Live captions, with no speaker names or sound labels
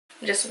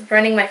I'm just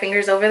running my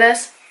fingers over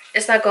this.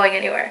 It's not going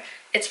anywhere.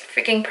 It's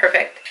freaking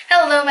perfect.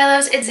 Hello my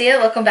loves, it's Ziya.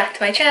 Welcome back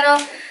to my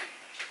channel.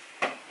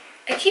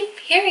 I keep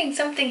hearing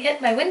something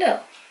hit my window.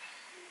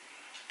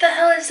 What the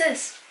hell is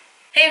this?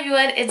 Hey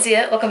everyone, it's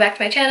Ziya. Welcome back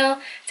to my channel.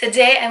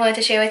 Today I wanted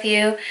to share with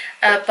you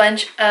a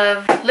bunch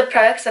of lip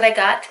products that I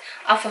got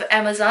off of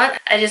Amazon.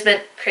 I just been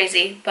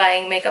crazy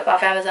buying makeup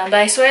off Amazon, but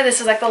I swear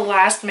this is like the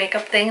last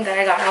makeup thing that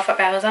I got off of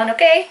Amazon,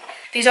 okay?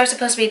 These are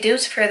supposed to be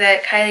dupes for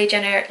the Kylie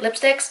Jenner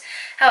lipsticks.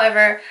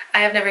 However, I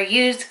have never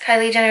used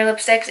Kylie Jenner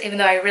lipsticks, even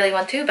though I really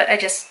want to, but I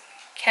just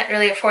can't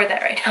really afford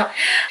that right now.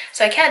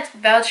 So I can't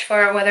vouch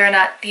for whether or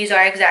not these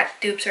are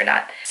exact dupes or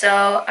not.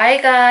 So I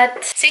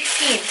got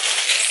 16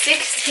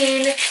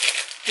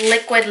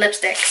 liquid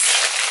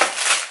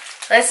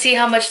lipsticks. Let's see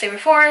how much they were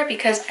for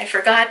because I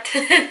forgot.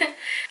 I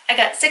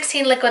got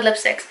 16 liquid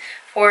lipsticks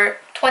for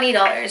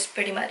 $20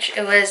 pretty much.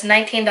 It was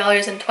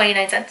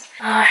 $19.29.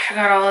 Oh, I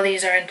forgot all of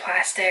these are in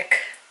plastic.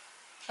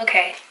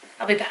 Okay,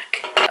 I'll be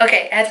back.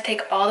 Okay, I had to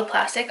take all the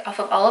plastic off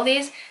of all of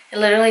these. It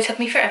literally took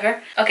me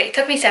forever. Okay, it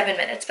took me 7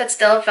 minutes, but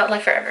still it felt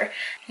like forever.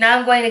 Now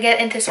I'm going to get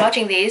into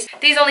swatching these.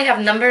 These only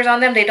have numbers on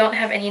them. They don't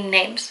have any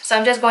names. So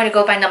I'm just going to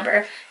go by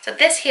number. So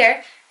this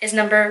here is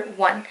number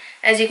 1.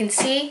 As you can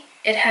see,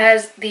 it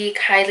has the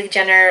Kylie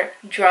Jenner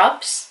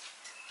drops.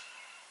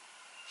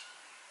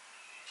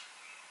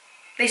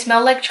 They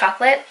smell like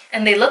chocolate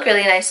and they look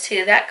really nice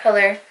too. That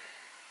color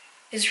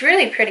is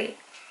really pretty.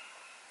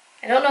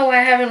 I don't know why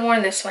I haven't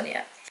worn this one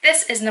yet.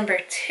 This is number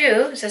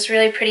 2. It's this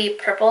really pretty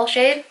purple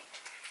shade.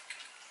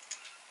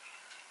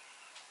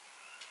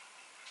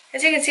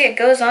 As you can see, it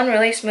goes on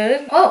really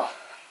smooth. Oh,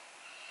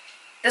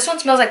 this one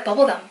smells like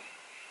bubblegum.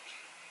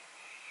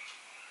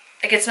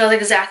 Like it smells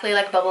exactly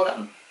like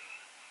bubblegum.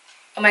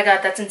 Oh my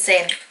god, that's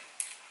insane.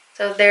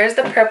 So there's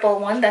the purple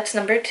one, that's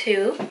number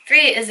 2. 3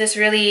 is this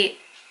really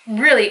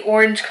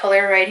orange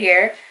color right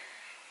here.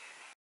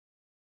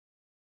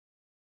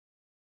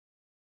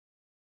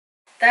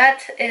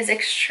 That is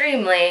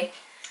extremely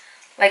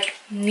like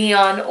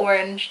neon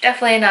orange.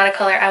 Definitely not a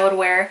color I would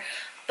wear,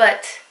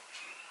 but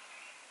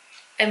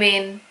I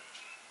mean,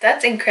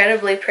 that's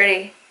incredibly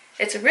pretty.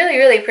 It's a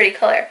really pretty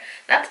color.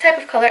 Not the type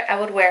of color I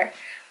would wear,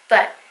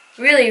 but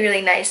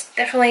really nice.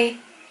 Definitely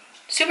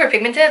super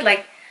pigmented.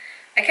 Like,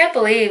 I can't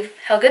believe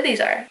how good these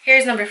are.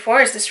 Here's number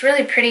 4, is this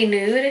really pretty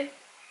nude.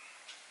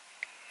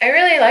 I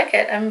really like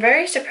it. I'm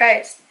very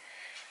surprised.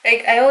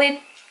 Like, I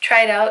only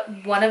tried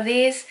out one of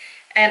these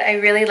and I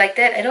really liked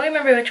it. I don't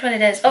remember which one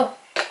it is. Oh,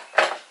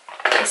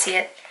 I see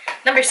it.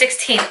 Number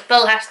 16, the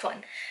last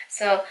one.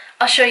 So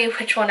I'll show you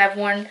which one I've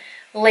worn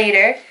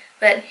later.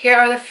 But here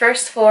are the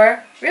first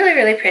 4.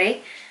 Really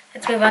pretty.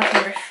 Let's move on to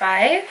number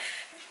 5.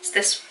 It's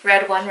this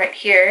red one right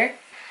here.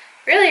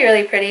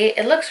 Really pretty.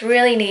 It looks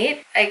really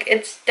neat. Like,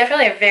 it's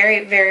definitely a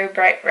very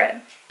bright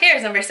red.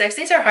 Here's number 6.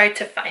 These are hard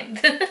to find.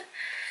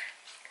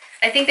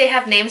 I think they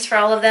have names for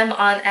all of them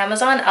on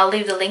Amazon. I'll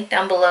leave the link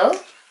down below.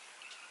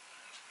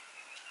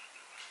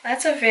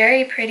 That's a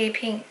very pretty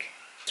pink.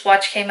 This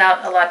watch came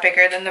out a lot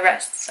bigger than the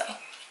rest, so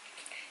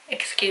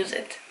excuse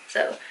it.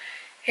 So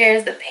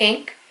here's the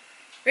pink.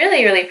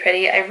 Really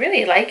pretty. I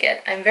really like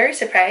it. I'm very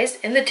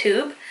surprised. In the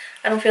tube,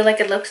 I don't feel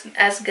like it looks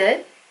as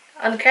good.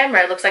 On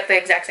camera, it looks like the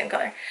exact same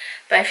color.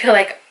 But I feel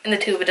like in the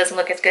tube, it doesn't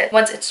look as good.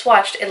 Once it's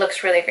swatched, it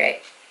looks really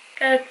great.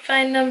 Gotta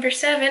find number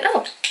 7.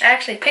 Oh, I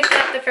actually picked it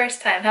up the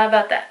first time. How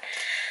about that?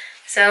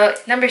 So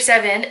number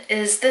 7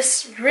 is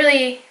this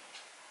really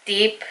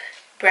deep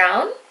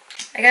brown.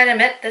 I gotta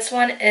admit, this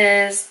one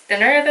is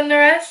thinner than the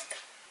rest,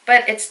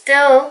 but it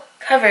still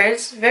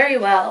covers very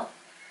well.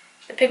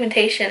 The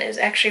pigmentation is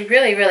actually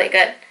really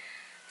good.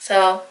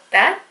 So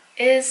that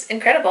is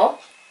incredible.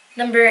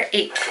 Number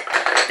 8.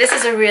 This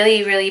is a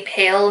really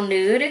pale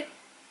nude.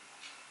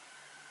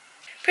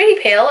 Pretty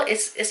pale,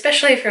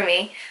 especially for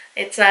me.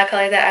 It's not a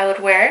color that I would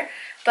wear,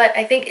 but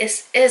I think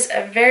it is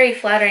a very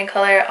flattering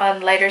color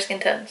on lighter skin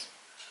tones.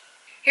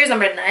 Here's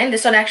number 9.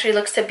 This one actually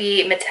looks to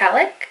be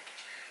metallic.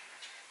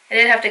 I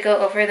did have to go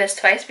over this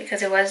twice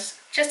because it was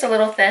just a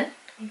little thin.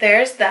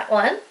 There's that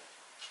one.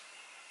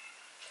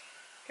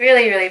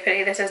 Really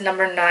pretty. This is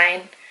number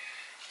 9.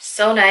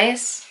 So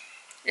nice.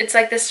 It's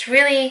like this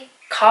really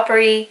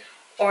coppery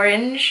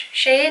orange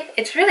shade.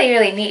 It's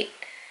really neat.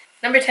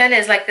 Number 10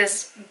 is like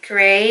this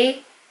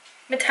gray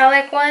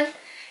metallic one.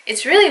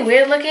 It's really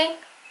weird looking.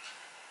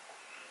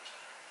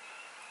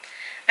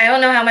 I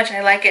don't know how much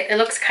I like it. It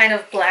looks kind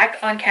of black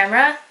on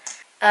camera.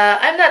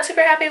 I'm not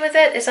super happy with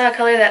it. It's not a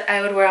color that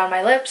I would wear on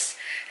my lips.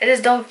 I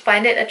just don't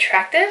find it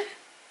attractive,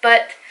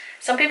 but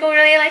some people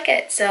really like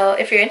it. So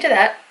if you're into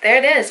that, there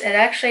it is. It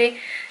actually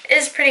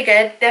is pretty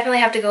good. Definitely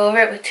have to go over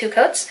it with 2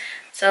 coats.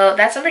 So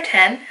that's number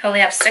 10. I only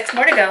have 6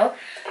 more to go.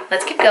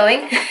 Let's keep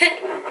going.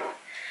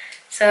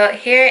 So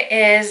here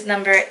is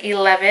number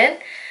 11.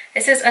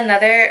 This is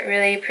another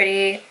really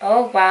pretty,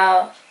 oh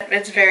wow,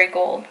 it's very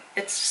gold.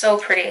 It's so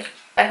pretty.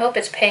 I hope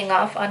it's paying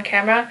off on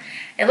camera.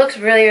 It looks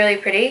really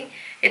pretty.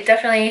 It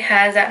definitely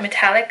has that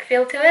metallic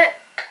feel to it.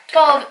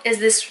 12 is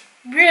this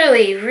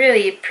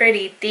really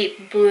pretty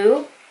deep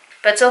blue.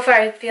 But so far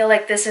I feel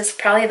like this is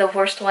probably the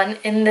worst one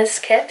in this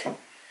kit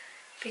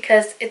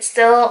because it's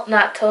still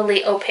not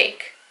totally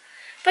opaque.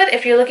 But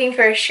if you're looking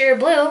for a sheer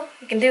blue,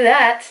 you can do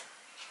that.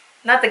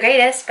 Not the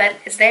greatest, but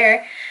it's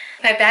there.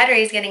 My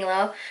battery is getting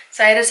low,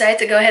 so I decided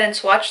to go ahead and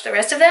swatch the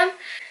rest of them.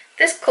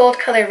 This gold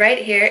color right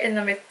here is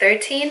number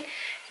 13.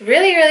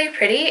 Really, really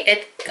pretty.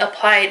 It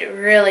applied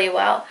really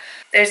well.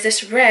 There's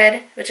this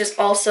red, which is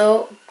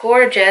also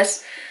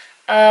gorgeous.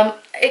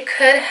 It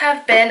could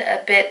have been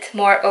a bit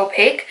more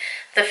opaque.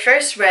 The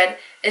first red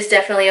is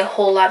definitely a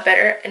whole lot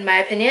better in my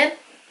opinion.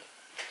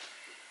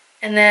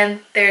 And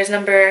then there's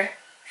number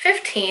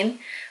 15,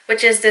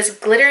 which is this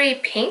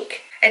glittery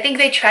pink. I think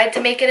they tried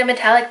to make it a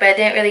metallic, but it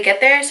didn't really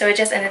get there, so it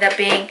just ended up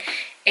being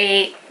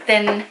a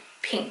thin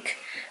pink.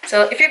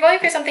 So if you're going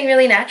for something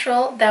really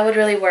natural, that would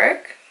really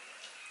work.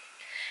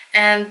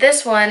 And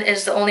this one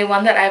is the only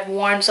one that I've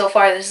worn so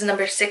far. This is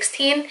number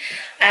 16. I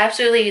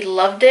absolutely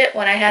loved it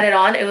when I had it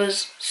on. It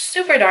was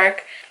super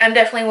dark. I'm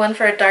definitely one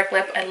for a dark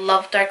lip. I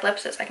love dark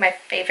lips. It's like my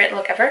favorite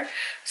look ever.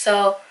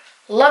 So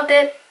loved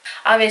it.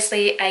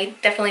 Obviously, I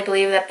definitely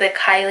believe that the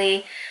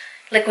Kylie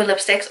liquid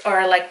lipsticks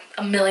are like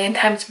a million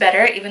times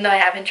better. Even though I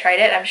haven't tried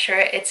it, I'm sure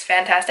it's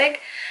fantastic.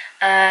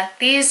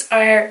 These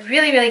are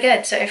really, really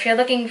good. So if you're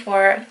looking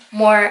for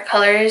more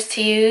colors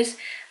to use,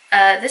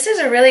 this is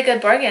a really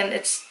good bargain.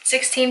 It's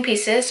 16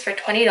 pieces for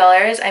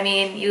 $20. I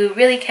mean, you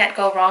really can't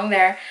go wrong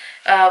there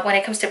when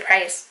it comes to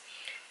price.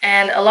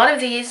 And a lot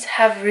of these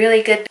have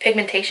really good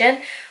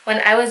pigmentation.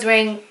 When I was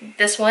wearing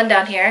this one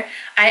down here,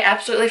 I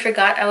absolutely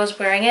forgot I was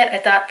wearing it. I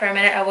thought for a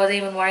minute I wasn't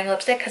even wearing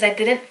lipstick because I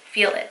didn't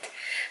feel it.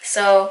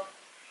 So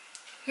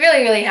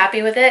really, really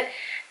happy with it.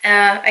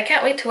 I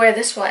can't wait to wear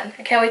this one.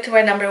 I can't wait to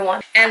wear number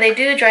 1. And they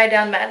do dry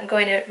down matte. I'm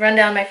going to run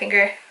down my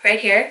finger right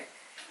here.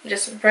 I'm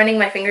just running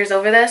my fingers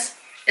over this.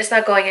 It's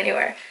not going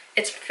anywhere.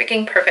 It's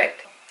freaking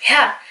perfect.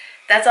 Yeah,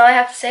 that's all I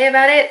have to say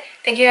about it.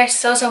 Thank you guys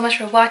so much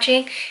for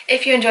watching.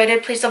 If you enjoyed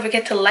it, please don't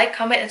forget to like,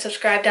 comment, and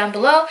subscribe down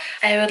below.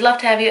 I would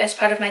love to have you as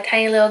part of my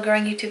tiny little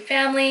growing YouTube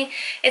family.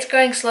 It's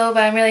growing slow,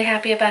 but I'm really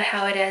happy about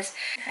how it is.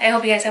 I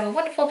hope you guys have a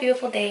wonderful,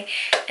 beautiful day,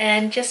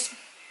 and just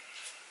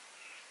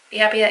be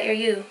happy that you're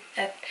you.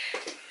 I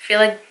feel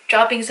like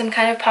dropping some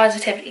kind of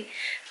positivity.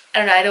 I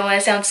don't know, I don't want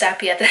to sound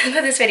sappy at the end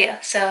of this video.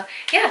 So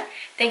yeah,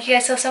 thank you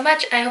guys so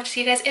much. I hope to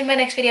see you guys in my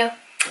next video.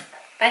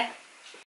 Bye.